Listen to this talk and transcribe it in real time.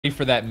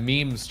for that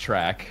memes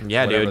track.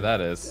 Yeah, whatever dude.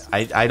 that is.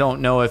 I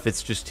don't know if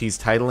it's just he's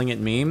titling it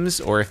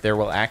memes or if there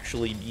will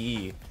actually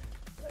be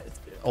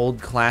old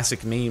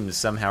classic memes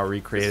somehow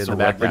recreated in the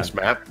background. Red Links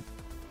map?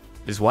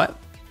 Is what?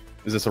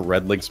 Is this a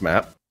Red Links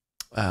map?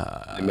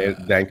 They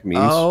made dank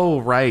memes. Oh,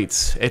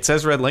 right. It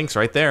says Red Links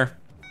right there.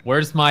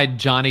 Where's my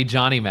Johnny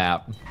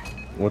map?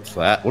 What's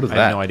that? What is that?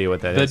 I have no idea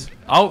what that is.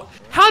 Oh,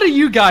 how do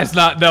you guys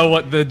not know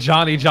what the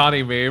Johnny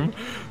meme?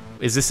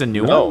 Is this a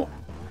new one?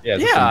 Yeah.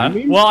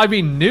 Yeah. Well, I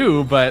mean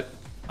new, but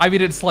I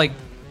mean it's like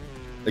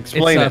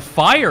Explain it's it. a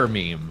fire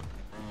meme.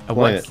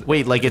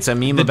 Wait, like it's a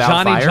meme The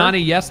about fire? Johnny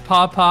Yes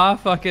Papa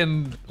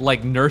fucking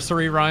like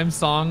nursery rhyme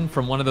song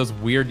from one of those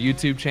weird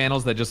YouTube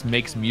channels that just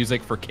makes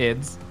music for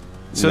kids.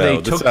 So No,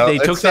 they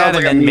took that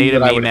and then made a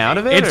meme out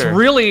of it?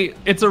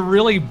 It's a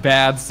really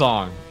bad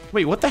song.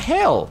 Wait, what the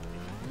hell?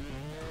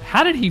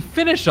 How did he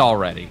finish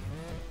already?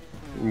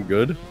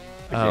 Good.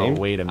 Oh,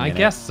 wait a minute. I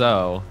guess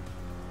so.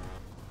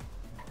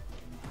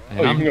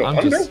 Oh, you can go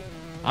under?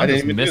 I'm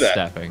just even do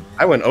that. misstepping.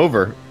 I went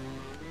over.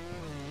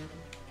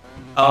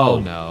 Oh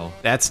no.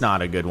 That's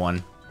not a good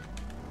one.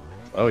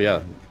 Oh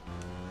yeah.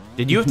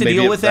 Did you have to Maybe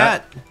deal it's with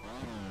that?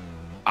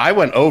 I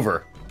went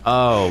over.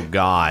 Oh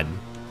god.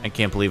 I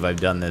can't believe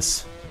I've done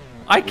this.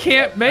 I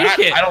can't make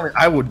it.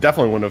 I would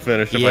definitely wouldn't have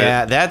finished. If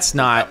Yeah, that's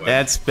not.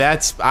 That's.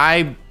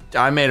 I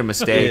made a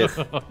mistake.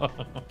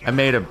 I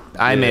made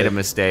a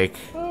mistake.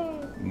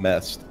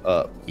 Messed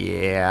up.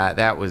 Yeah,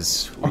 that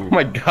was. Oh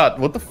my god!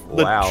 What the?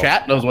 Wow. The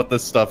chat knows what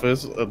this stuff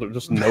is.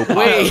 Just no. Papa.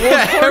 Wait,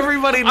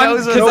 everybody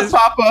knows what no this.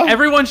 Papa.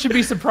 Everyone should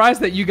be surprised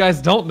that you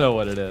guys don't know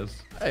what it is.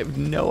 I have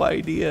no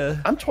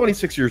idea. I'm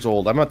 26 years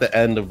old. I'm at the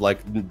end of like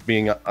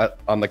being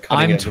on the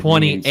cutting I'm edge of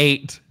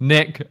 28,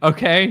 Nick.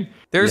 Okay.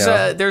 There's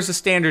Yeah. there's a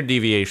standard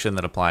deviation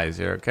that applies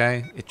here.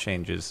 Okay, it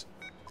changes.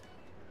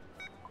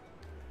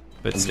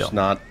 But I'm still, just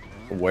not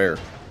aware.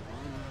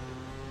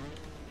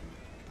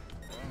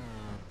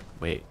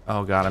 wait.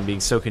 Oh god, I'm being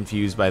so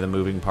confused by the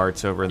moving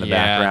parts over in the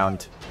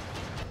background.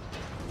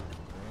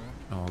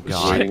 Oh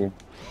god. Shit.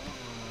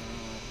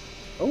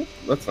 Oh,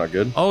 that's not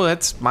good. Oh,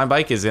 that's my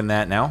bike is in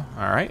that now.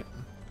 All right.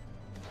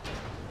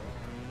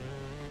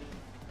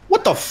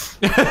 What the? F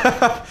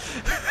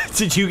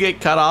Did you get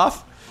cut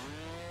off?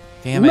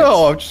 Damn it.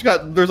 No, I've just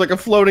got. There's like a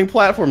floating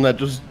platform that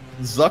just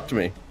zucked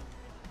me.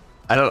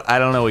 I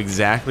don't know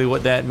exactly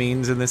what that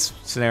means in this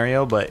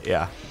scenario, but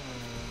yeah.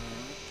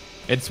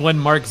 It's when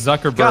Mark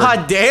Zuckerberg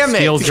God damn it!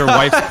 steals your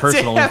God wife's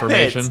personal damn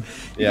information. it.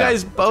 You Yeah,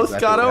 guys that's both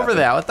exactly got what over happened.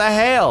 that. What the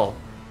hell?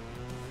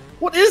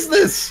 What is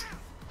this?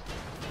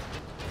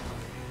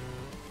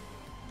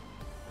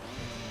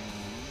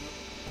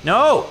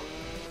 No!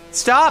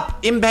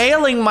 Stop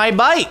impaling my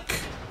bike!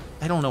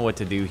 I don't know what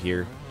to do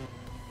here.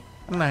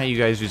 I don't know how you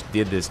guys just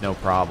did this, no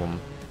problem.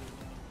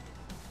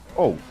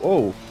 Oh,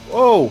 oh,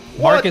 oh!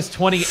 Mark What? is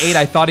 28.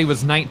 I thought he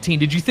was 19.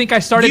 Did you think I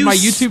started You my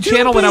YouTube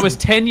channel when I was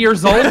 10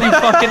 years old, you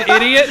fucking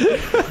idiot?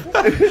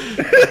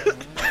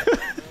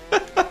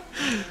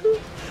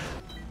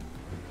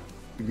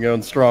 You're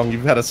going strong.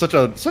 You've had such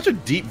a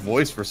deep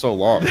voice for so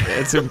long.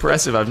 It's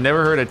impressive. I've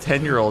never heard a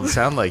 10-year-old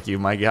sound like you,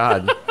 my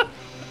god.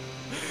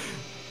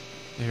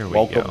 There we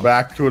Welcome go.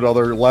 back to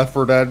another Left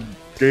 4 Dead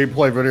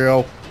gameplay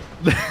video.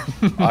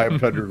 I am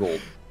 10 years old.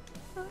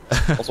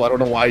 Also, I don't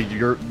know why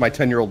my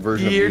 10-year-old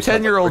version of Your you sounds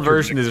 10-year-old like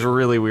Richard version is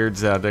really weird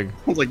sounding.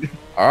 Nixon. I was like,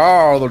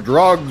 oh, the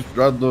drugs,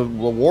 the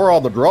war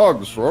on the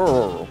drugs.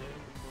 Oh.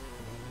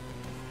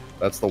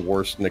 That's the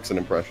worst Nixon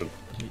impression.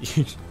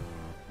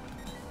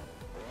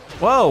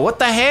 Whoa, what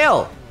the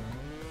hell?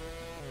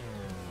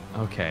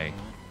 Okay.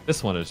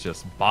 This one is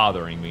just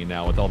bothering me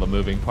now with all the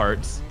moving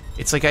parts.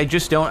 It's like I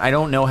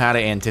don't know how to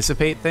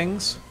anticipate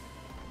things.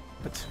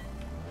 What?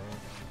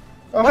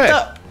 Oh, What hey.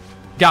 the?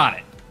 Got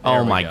it. Oh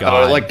There we my go.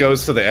 god. Oh, it like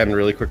goes to the end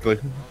really quickly.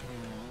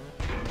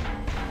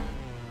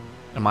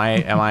 Am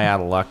I out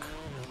of luck?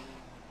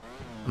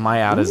 Am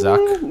I out of Zuck?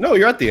 Ooh, no,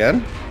 you're at the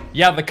end.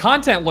 Yeah, the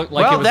content looked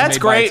like Well, it was that's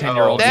made great. by a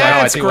 10-year-old.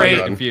 That's so I think great.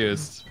 I'm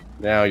confused.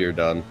 Now you're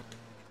done.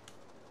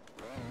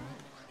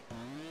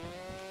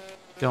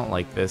 Don't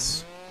like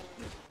this.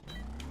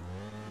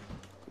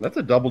 That's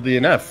a double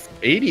DNF.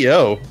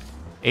 ADO.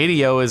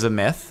 ADO is a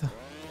myth.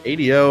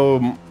 ADO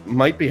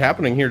might be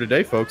happening here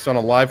today, folks, on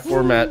a live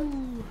format.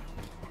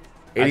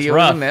 That's ADO is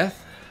rough. a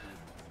myth.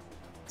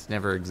 It's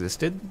never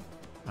existed.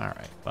 All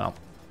right. Well,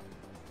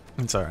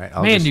 it's all right.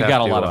 I'll Man, just you have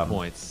got a to, lot of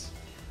points.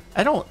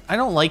 I don't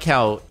like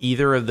how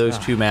either of those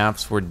two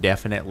maps were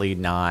definitely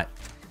not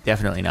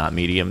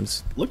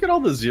mediums. Look at all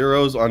the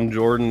zeros on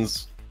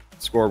Jordan's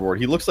scoreboard.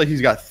 He looks like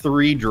he's got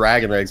 3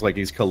 dragon eggs, like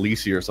he's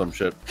Khaleesi or some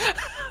shit.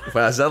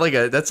 Wow, is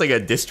that that's like a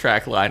diss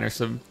track line or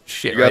some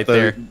shit You got right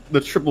there? the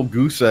triple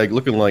goose egg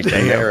looking like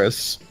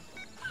Daenerys.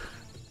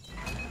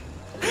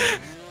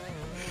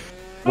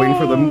 Waiting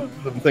for them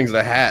things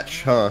to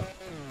hatch, huh?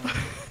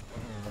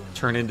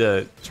 Turn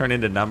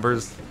into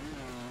numbers.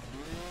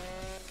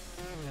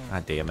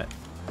 God damn it.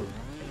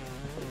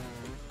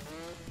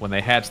 When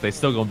they hatch, they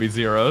still gonna be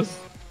zeros.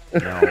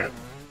 No.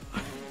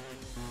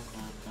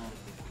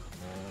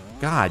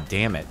 God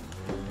damn it.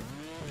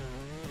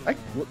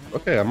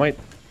 Okay, I might.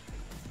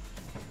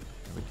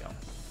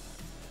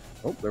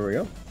 Oh, there we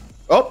go.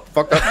 Oh,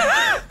 fucked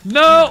up.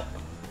 No!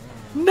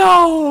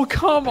 No,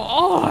 come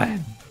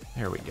on!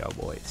 There we go,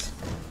 boys.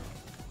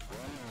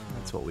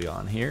 That's what we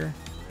on here.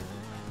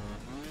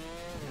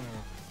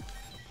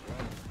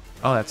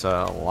 Oh, that's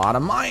a lot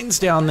of mines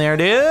down there,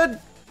 dude.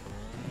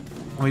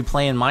 Are we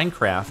playing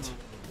Minecraft?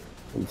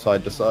 From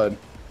side to side.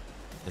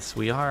 Yes,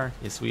 we are.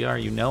 Yes, we are.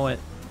 You know it.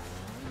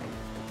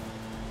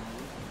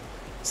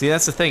 See,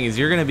 that's the thing is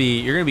you're gonna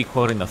be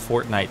quoting the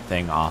Fortnite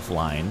thing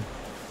offline.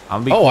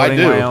 I'm gonna be quoting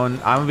my own.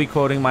 I'm gonna be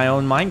quoting my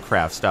own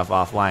Minecraft stuff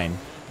offline.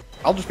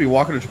 I'll just be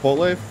walking to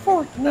Chipotle.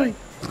 Fortnite.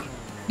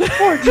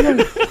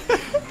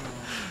 Fortnite.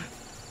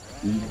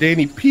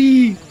 Danny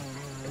P.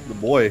 The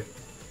boy.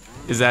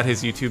 Is that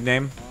his YouTube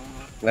name?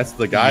 That's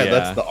the guy. Yeah.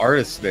 That's the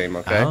artist's name.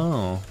 Okay.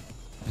 Oh.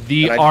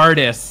 The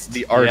artist.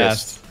 The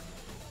artist.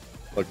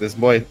 Yes. Look, this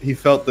boy. He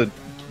felt the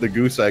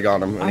goose egg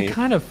on him. And I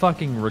kind of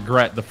fucking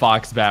regret the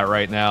fox bat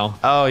right now.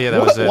 Oh yeah,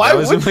 that was it. Why That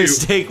was a would you?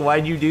 mistake.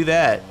 Why'd you do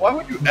that? Why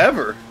would you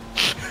ever?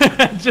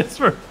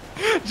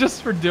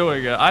 just for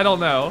doing it. I don't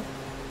know.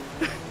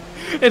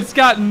 It's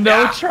got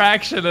no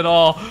traction at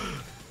all.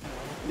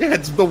 Yeah,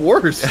 it's the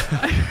worst. It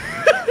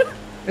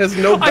has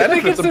no benefits. I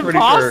think it's I'm pretty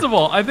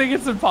impossible. I think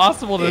it's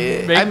impossible to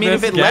make I mean,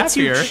 this if it gap lets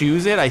you here.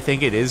 choose it, I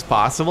think it is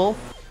possible.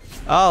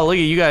 Oh, look at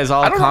you guys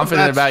all I don't know if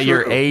confident that's about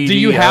your true. ADOs. Do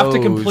you have to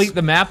complete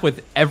the map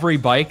with every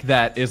bike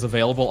that is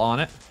available on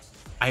it?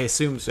 I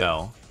assume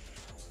so.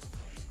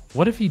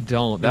 What if you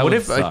don't? That What would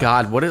if, suck.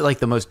 God, what if like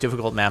the most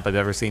difficult map I've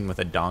ever seen with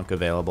a donk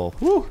available?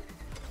 Whew.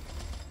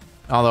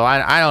 Although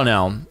I don't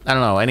know. I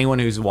don't know. Anyone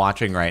who's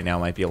watching right now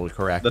might be able to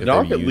correct The if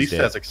donk they've at least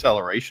used it. has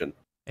acceleration.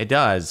 It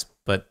does,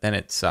 but then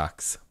it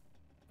sucks.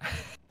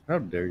 How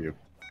dare you?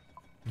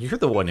 You're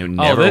the one who Oh,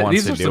 never wants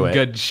these to are do some it.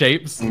 good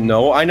shapes.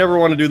 No, I never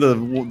want to do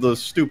the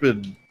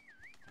stupid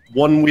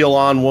one wheel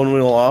on, one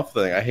wheel off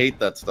thing. I hate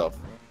that stuff.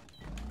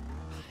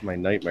 My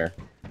nightmare.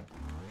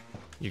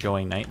 You're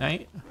going night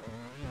night.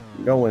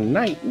 Going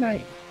night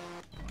night.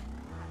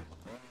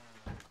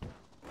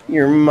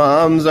 Your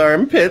mom's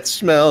armpits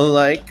smell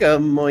like a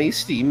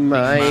moisty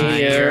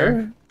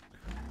mire.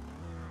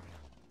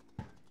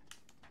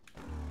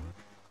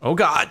 Oh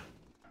God!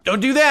 Don't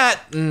do that.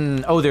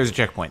 Oh, there's a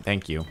checkpoint.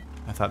 Thank you.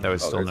 I thought that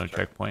was still there's no a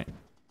checkpoint.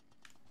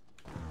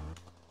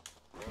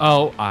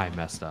 Oh, I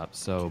messed up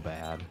so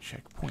bad.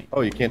 Checkpoint.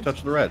 Oh, you can't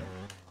touch the red.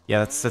 Yeah,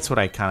 that's what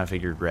I kind of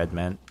figured red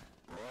meant.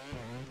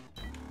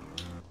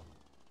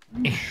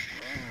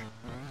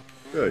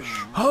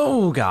 Gosh.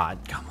 Oh God!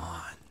 Come on.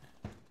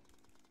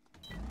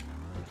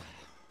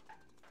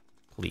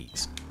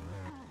 Please.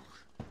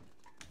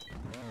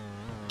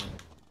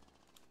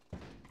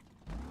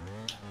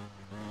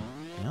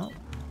 No.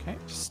 Okay.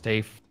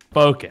 Stay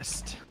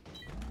focused.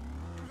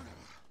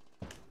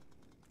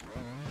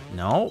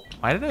 No.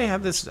 Why did I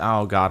have this?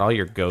 Oh God! All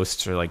your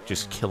ghosts are like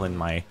just killing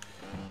my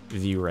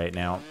view right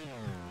now.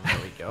 There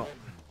we go.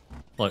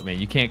 Look, man,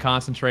 you can't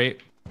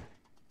concentrate.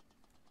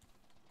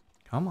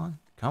 Come on.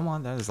 Come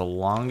on. That is the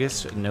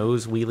longest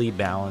nose wheelie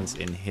balance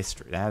in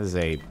history. That is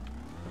a...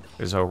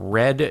 There's a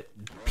red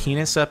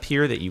penis up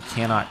here that you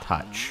cannot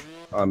touch.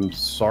 I'm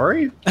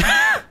sorry?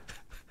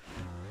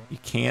 You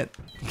can't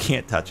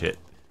touch it.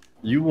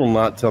 You will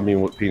not tell me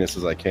what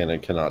penises I can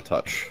and cannot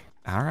touch.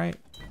 All right.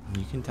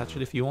 You can touch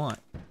it if you want.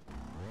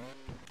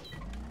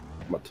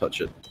 I'm gonna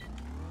touch it.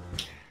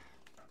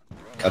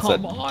 That's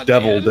Come a on,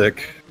 devil man.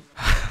 dick.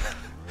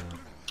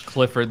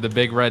 Clifford the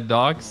big red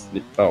dogs.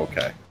 Oh,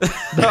 okay.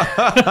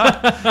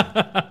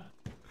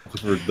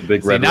 For the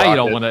big See, red now you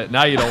don't rocket. want to.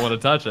 Now you don't want to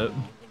touch it.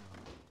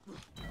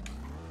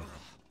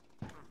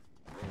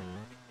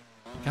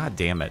 God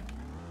damn it.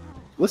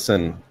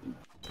 Listen,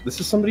 this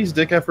is somebody's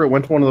dick after it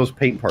went to one of those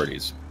paint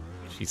parties.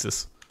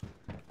 Jesus.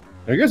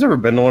 Have you guys ever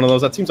been to one of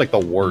those? That seems like the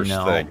worst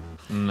No. thing.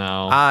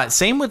 No.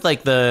 Same with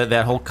like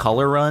that whole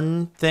color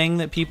run thing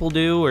that people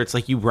do, where it's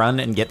like you run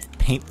and get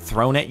paint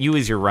thrown at you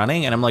as you're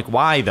running, and I'm like,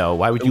 why though?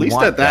 Why would At you least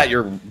want at that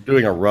you're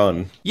doing a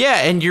run. Yeah,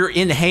 and you're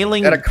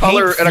inhaling At a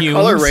color paint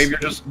fumes. rave, you're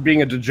just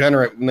being a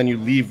degenerate, and then you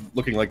leave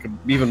looking like an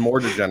even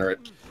more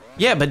degenerate.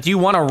 Yeah, but do you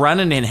want to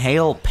run and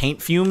inhale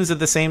paint fumes at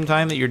the same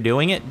time that you're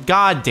doing it?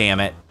 God damn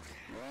it.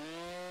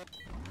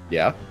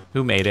 Yeah.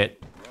 Who made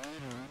it?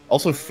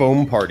 Also,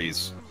 foam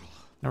parties.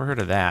 Never heard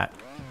of that.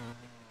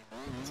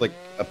 It's like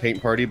a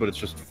paint party, but it's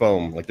just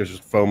foam. Like there's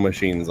just foam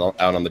machines out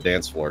on the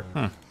dance floor.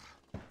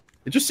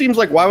 It just seems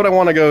like, why would I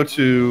want to go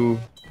to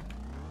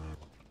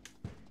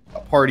a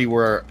party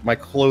where my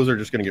clothes are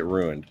just gonna get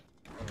ruined?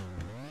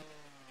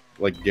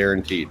 Like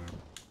guaranteed.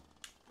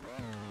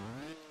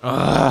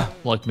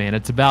 Look, man,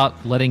 it's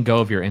about letting go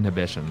of your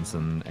inhibitions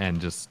and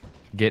just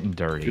getting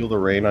dirty. Feel the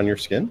rain on your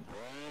skin?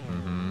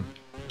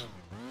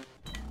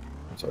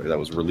 Sorry, that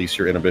was release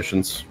your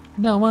inhibitions.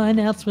 No one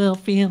else will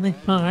feel it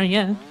for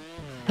you.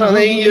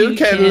 Only you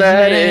can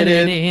let it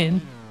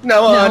in.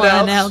 No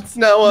one else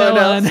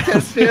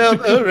can feel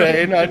the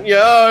rain on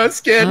your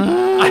skin.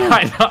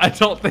 I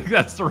don't think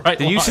that's the right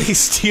Did you line. say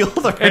steal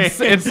the rain?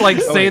 It's like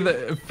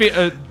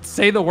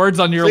say the words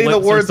on your Say lips.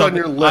 the words or on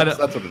your something. lips,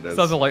 that's what it is.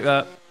 Something like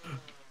that.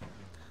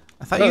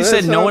 I thought No, you said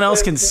that's no not- one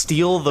else can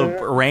steal the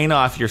rain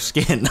off your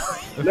skin.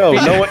 No,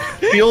 no one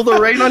feel the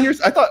rain on your.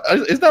 I thought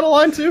is that a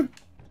line too?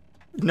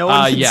 No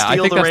one can yeah, I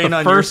steal think the that's rain the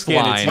on your first skin.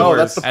 line. It's Oh, yours.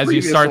 that's the As you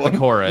previous start one. the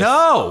chorus.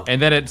 No!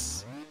 And then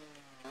it's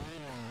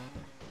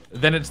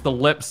the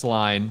lips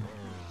line.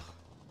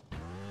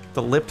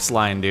 The lips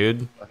line,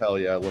 dude. Hell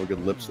yeah, I love a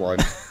good lips line.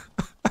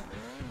 That's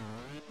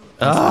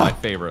my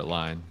favorite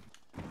line.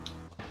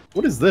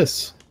 What is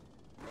this?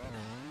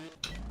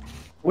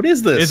 What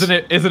is this?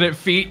 Isn't it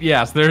feet?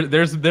 Yes,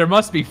 there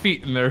must be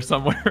feet in there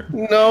somewhere.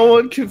 No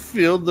one can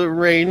feel the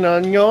rain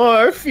on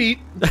your feet.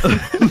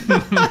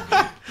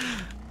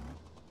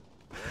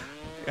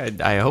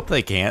 I hope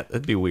they can't.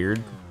 That'd be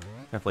weird.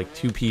 Have like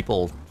two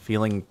people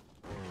feeling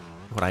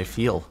what I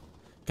feel.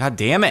 God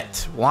damn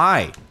it.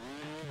 Why?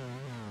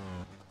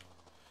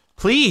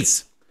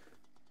 Please.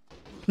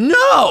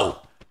 No!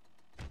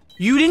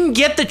 You didn't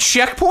get the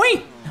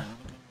checkpoint?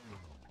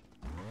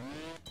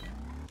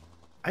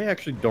 I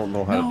actually don't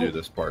know how to do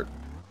this part.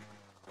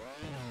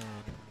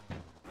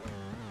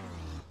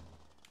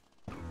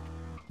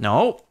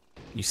 No.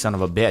 You son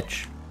of a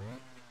bitch.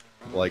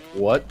 Like,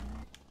 what?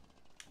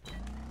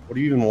 What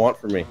do you even want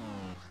from me?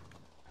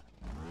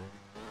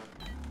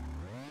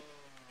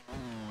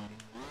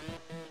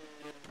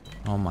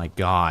 Oh my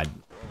god.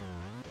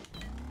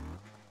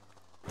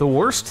 The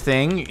worst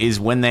thing is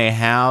when they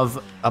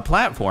have a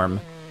platform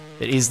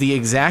that is the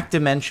exact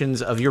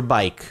dimensions of your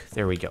bike.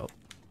 There we go.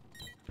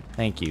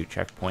 Thank you,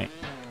 checkpoint.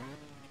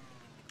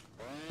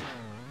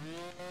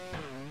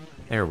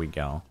 There we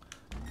go.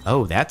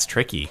 Oh, that's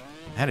tricky.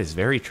 That is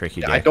very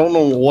tricky. I don't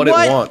know what it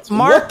wants.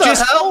 Mark what the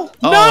just... hell?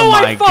 Oh No,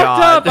 my I fucked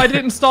god. up. I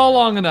didn't stall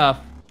long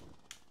enough.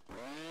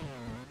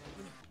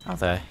 How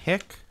the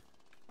heck?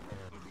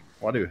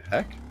 What the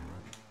heck?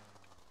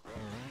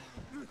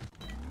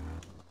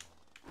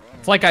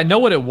 It's like I know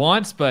what it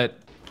wants, but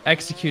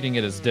executing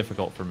it is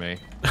difficult for me.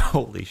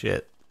 Holy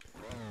shit.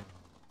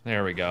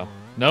 There we go.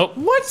 Nope.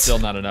 What? Still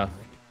not enough.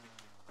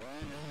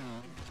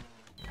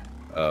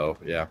 Oh,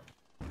 yeah.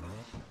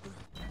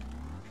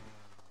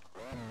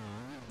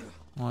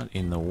 What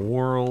in the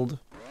world?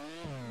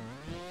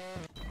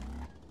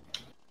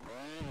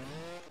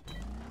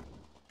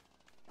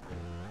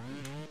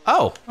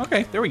 Oh,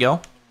 okay, there we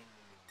go.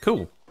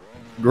 Cool.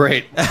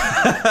 Great.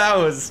 That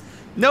was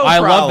no I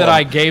problem. love that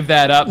I gave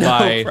that up No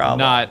by problem.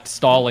 not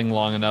stalling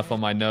long enough on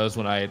my nose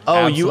when I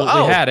Oh, absolutely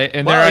had it,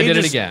 and well, there I you did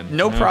it just- again.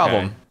 No Okay.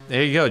 problem.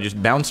 There you go.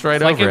 Just bounced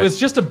right Like over it was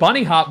just a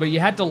bunny hop, but you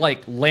had to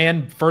like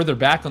land further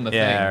back on the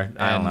Yeah, thing.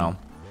 I don't and- know.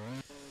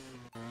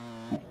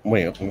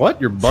 Wait, what?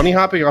 You're bunny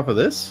hopping off of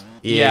this?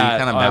 Yeah, you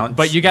kind of bounce.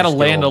 but you got to just get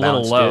land a little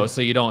bounce, low dude.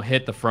 so you don't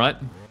hit the front.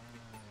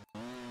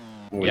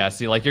 Wait, Yeah,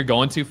 see, like you're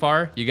going too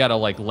far. You got to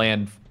like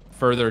land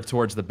further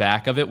towards the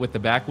back of it with the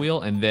back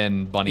wheel, and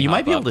then bunny. You hop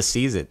might be up. able to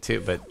seize it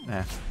too, but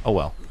oh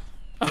well.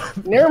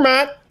 Never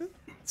mind.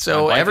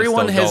 So My bike is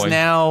everyone still has going.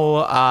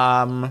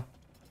 now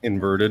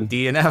Inverted.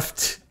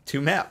 DNF'd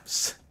 2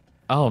 maps.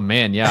 Oh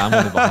man, yeah, I'm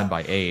only behind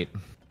by 8.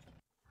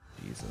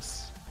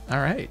 Jesus. All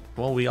right.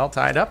 Well, we all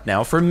tied up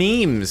now for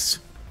memes.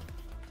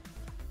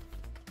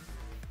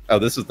 Oh,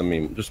 this is the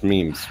meme. Just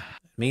memes.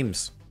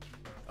 Memes.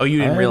 Oh, you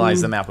didn't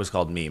realize the map was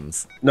called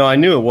memes. No, I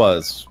knew it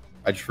was.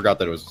 I just forgot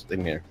that it was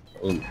in here.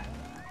 A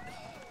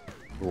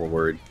little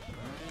worried.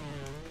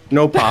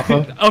 No,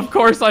 Papa. Of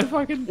course, I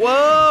fucking.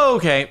 Whoa.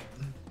 Okay.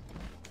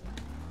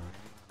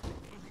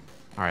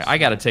 All right, I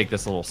got to take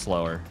this a little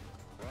slower.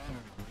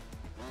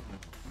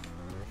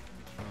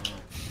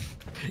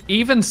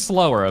 Even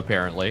slower,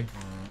 apparently.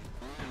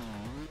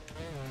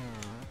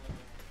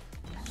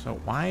 So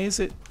why is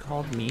it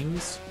called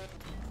memes?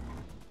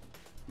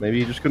 Maybe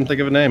you just couldn't think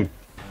of a name.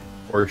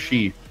 Or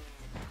she.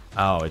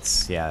 Oh,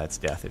 it's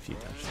death if you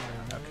touch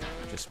it. Okay.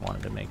 Just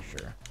wanted to make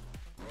sure.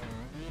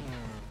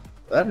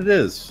 That it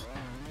is.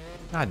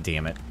 God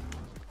damn it.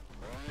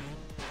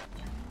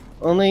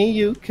 Only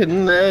you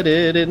can let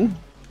it in.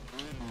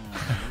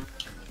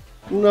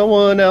 No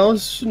one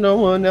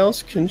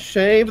else can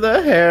shave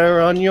the hair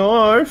on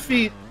your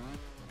feet.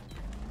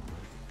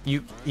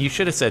 You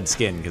should have said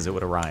skin because it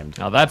would have rhymed.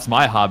 Now that's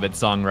my Hobbit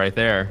song right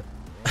there.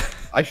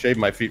 I shave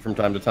my feet from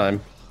time to time.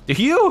 Do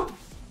you?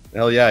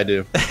 Hell yeah, I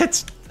do.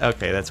 That's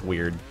okay. That's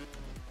weird.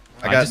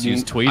 I just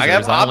use tweezers. I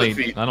got hobbit only,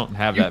 feet. I don't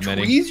have You that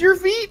many tweeze your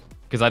feet?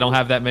 because I don't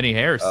have that many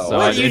hairs. Oh, so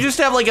what? I, You just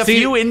have like a See-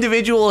 few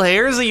individual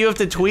hairs that you have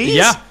to tweeze?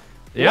 yeah.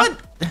 Yeah.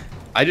 What?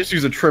 I just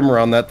use a trimmer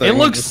on that thing. It and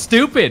looks just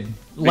stupid.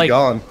 be Like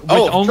gone. with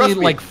Oh, only trust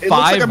me, like it looks like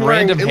 5 I'm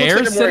wearing- random it looks like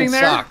hairs I'm wearing sitting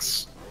there.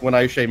 Socks when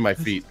I shave my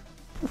feet.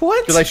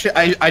 What? Because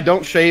I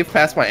don't shave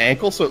past my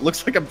ankle, so it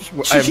looks like I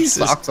have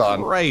Jesus socks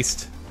on.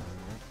 Christ.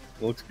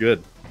 It looks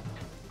good.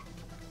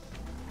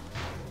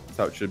 That's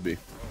how it should be.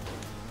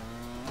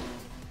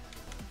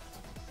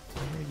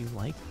 Why are you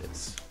like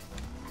this?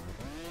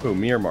 Who,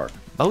 me or Mark?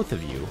 Both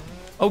of you.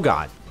 Oh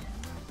God.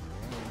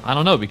 I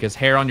don't know because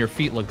hair on your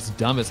feet looks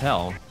dumb as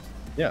hell.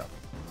 Yeah.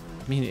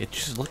 I mean, it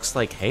just looks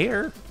like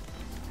hair.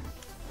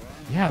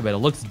 Yeah, but it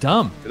looks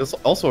dumb. It is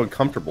also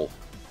uncomfortable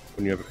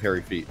when you have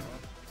hairy feet.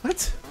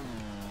 What?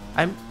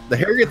 The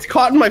hair gets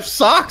caught in my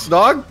socks,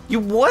 dog. You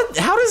what?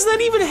 How does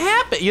that even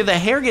happen? The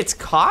hair gets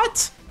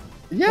caught?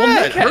 Yeah,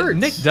 Well, it hurts.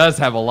 Nick does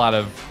have a lot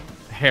of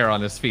hair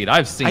on his feet.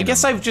 I've seen I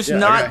guess him. I've just Yeah, I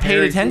not got paid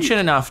hairy attention feet.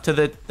 enough to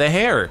the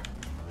hair.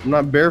 I'm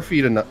not bare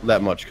feet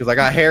that much because I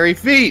got hairy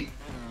feet.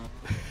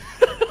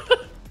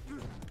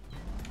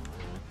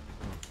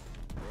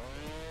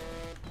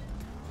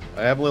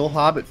 I have little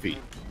hobbit feet.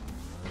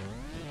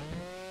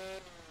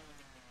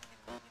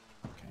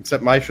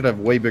 Except mine should have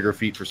way bigger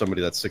feet for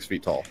somebody that's 6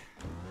 feet tall.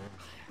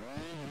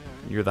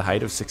 You're the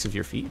height of 6 of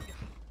your feet?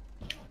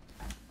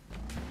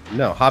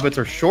 No, hobbits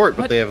are short,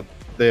 but What?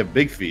 they have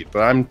big feet.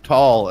 But I'm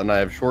tall and I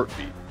have short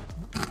feet.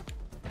 I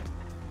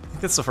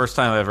think that's the first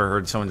time I've ever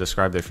heard someone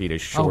describe their feet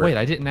as short. Oh wait,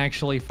 I didn't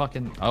actually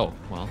fucking. Oh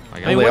well, I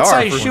got. I mean, they what are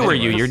size for shoe are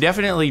you? anyways. You're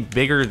definitely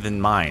bigger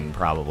than mine,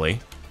 probably.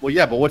 Well,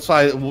 yeah, but what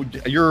size? Well,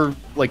 you're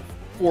like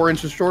 4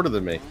 inches shorter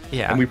than me.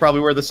 Yeah. And we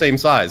probably wear the same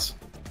size.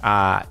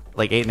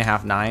 Like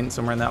 8.5, 9,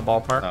 somewhere in that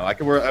ballpark. No,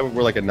 I would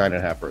wear like a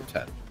 9.5 or a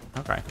 10.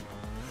 Okay.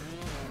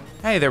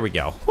 Hey, there we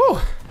go. Whew,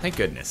 thank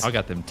goodness. I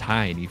got them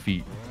tiny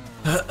feet.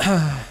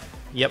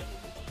 Yep.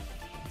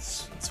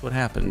 That's what Am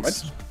I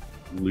happens. just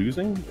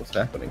losing? What's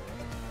happening?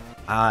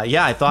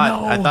 Yeah, I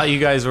thought No. you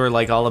guys were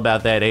like all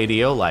about that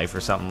ADO life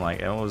or something like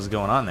that. What was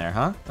going on there,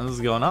 huh? What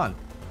was going on?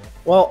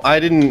 Well, I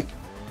didn't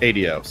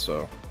ADO,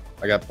 so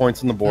I got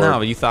points on the board. No,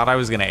 but you thought I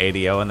was gonna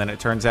ADO, and then it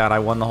turns out I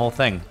won the whole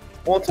thing.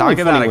 Well, it's Talk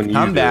only about funny a when you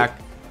comeback.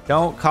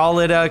 Don't call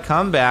it a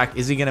comeback.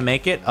 Is he gonna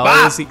make it? Oh,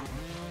 Bah! is he?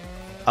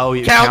 Oh,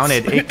 it Counts.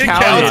 counted. It It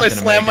counted. counts. I Gonna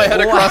slammed my make it.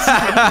 head across the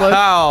cliff.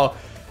 Wow.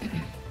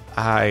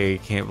 I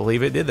can't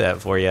believe it did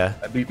that for you.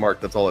 I beat Mark.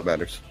 That's all that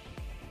matters.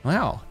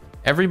 Wow.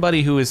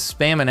 Everybody who was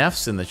spamming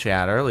Fs in the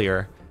chat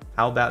earlier,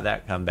 how about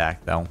that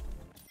comeback, though?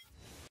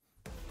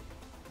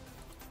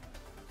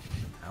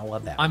 How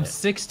about that? I'm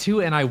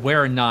 6'2" and I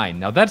wear a 9.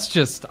 Now that's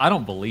just. I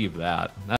don't believe that.